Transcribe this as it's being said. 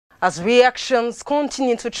As reactions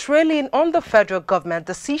continue to trail in on the federal government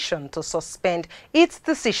decision to suspend its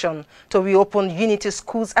decision to reopen unity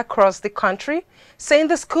schools across the country, saying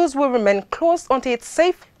the schools will remain closed until it's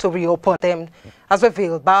safe to reopen them, as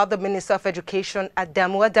revealed by the Minister of Education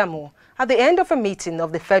Adamu at the end of a meeting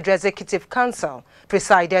of the Federal Executive Council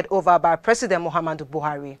presided over by President Muhammadu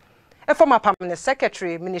Buhari. A former Permanent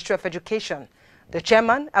Secretary, Ministry of Education, the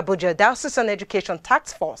Chairman, Abuja Diocesan Education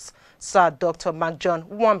Task Force, Sir Dr. Mark John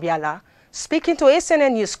Wambiala, speaking to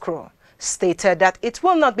ACNN News Crew, stated that it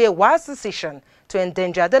will not be a wise decision to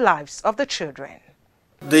endanger the lives of the children.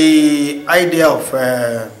 The idea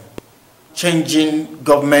of changing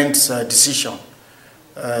government's decision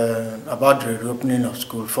about the reopening of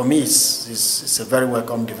school, for me, is a very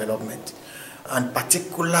welcome development. And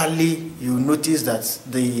particularly, you notice that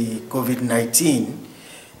the COVID-19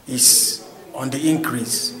 is on the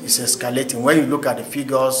increase, is escalating. When you look at the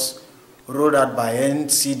figures rolled out by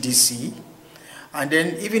NCDC, and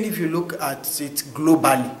then even if you look at it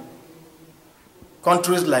globally,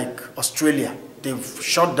 countries like Australia, they've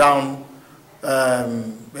shut down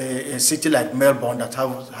a city like Melbourne that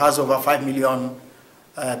has over 5 million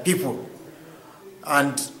people.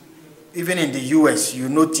 And even in the US, you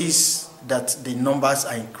notice that the numbers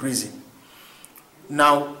are increasing.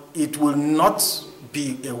 Now, it will not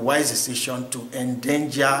be a wise decision to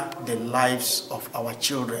endanger the lives of our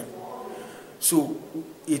children. So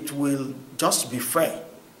it will just be fair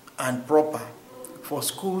and proper for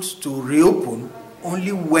schools to reopen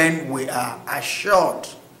only when we are assured,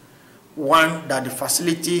 one, that the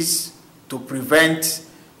facilities to prevent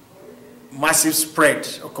massive spread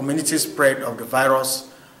or community spread of the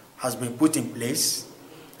virus has been put in place,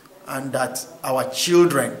 and that our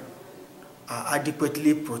children are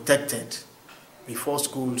adequately protected before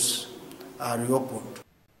schools are reopened.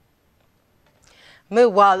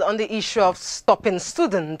 Meanwhile, on the issue of stopping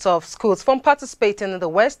students of schools from participating in the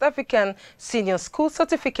West African Senior School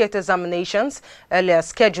Certificate Examinations earlier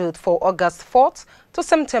scheduled for August 4th to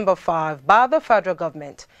September 5 by the federal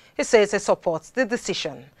government, he says he supports the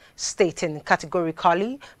decision, stating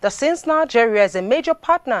categorically that since Nigeria is a major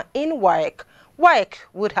partner in WAEC, WAEC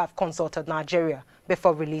would have consulted Nigeria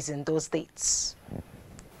before releasing those dates.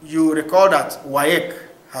 You recall that WAEC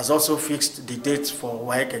has also fixed the dates for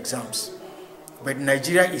WAEC exams. But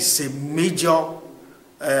Nigeria is a major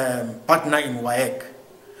partner in WAEC,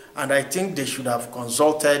 and I think they should have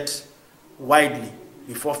consulted widely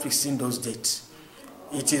before fixing those dates.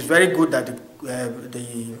 It is very good that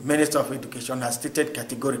the Minister of Education has stated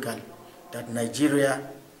categorically that Nigeria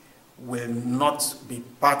will not be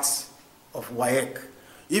part of WAEC.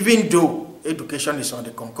 Even though education is on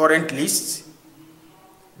the concurrent list,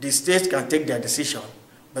 the states can take their decision,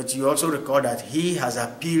 but you also recall that he has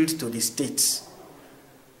appealed to the states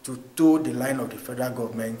to toe the line of the federal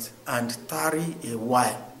government and tarry a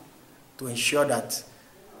while to ensure that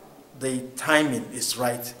the timing is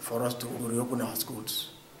right for us to reopen our schools,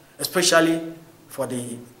 especially for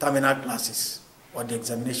the terminal classes or the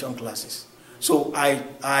examination classes. So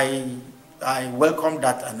I welcome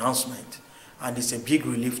that announcement, and it's a big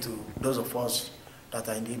relief to those of us that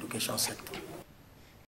are in the education sector.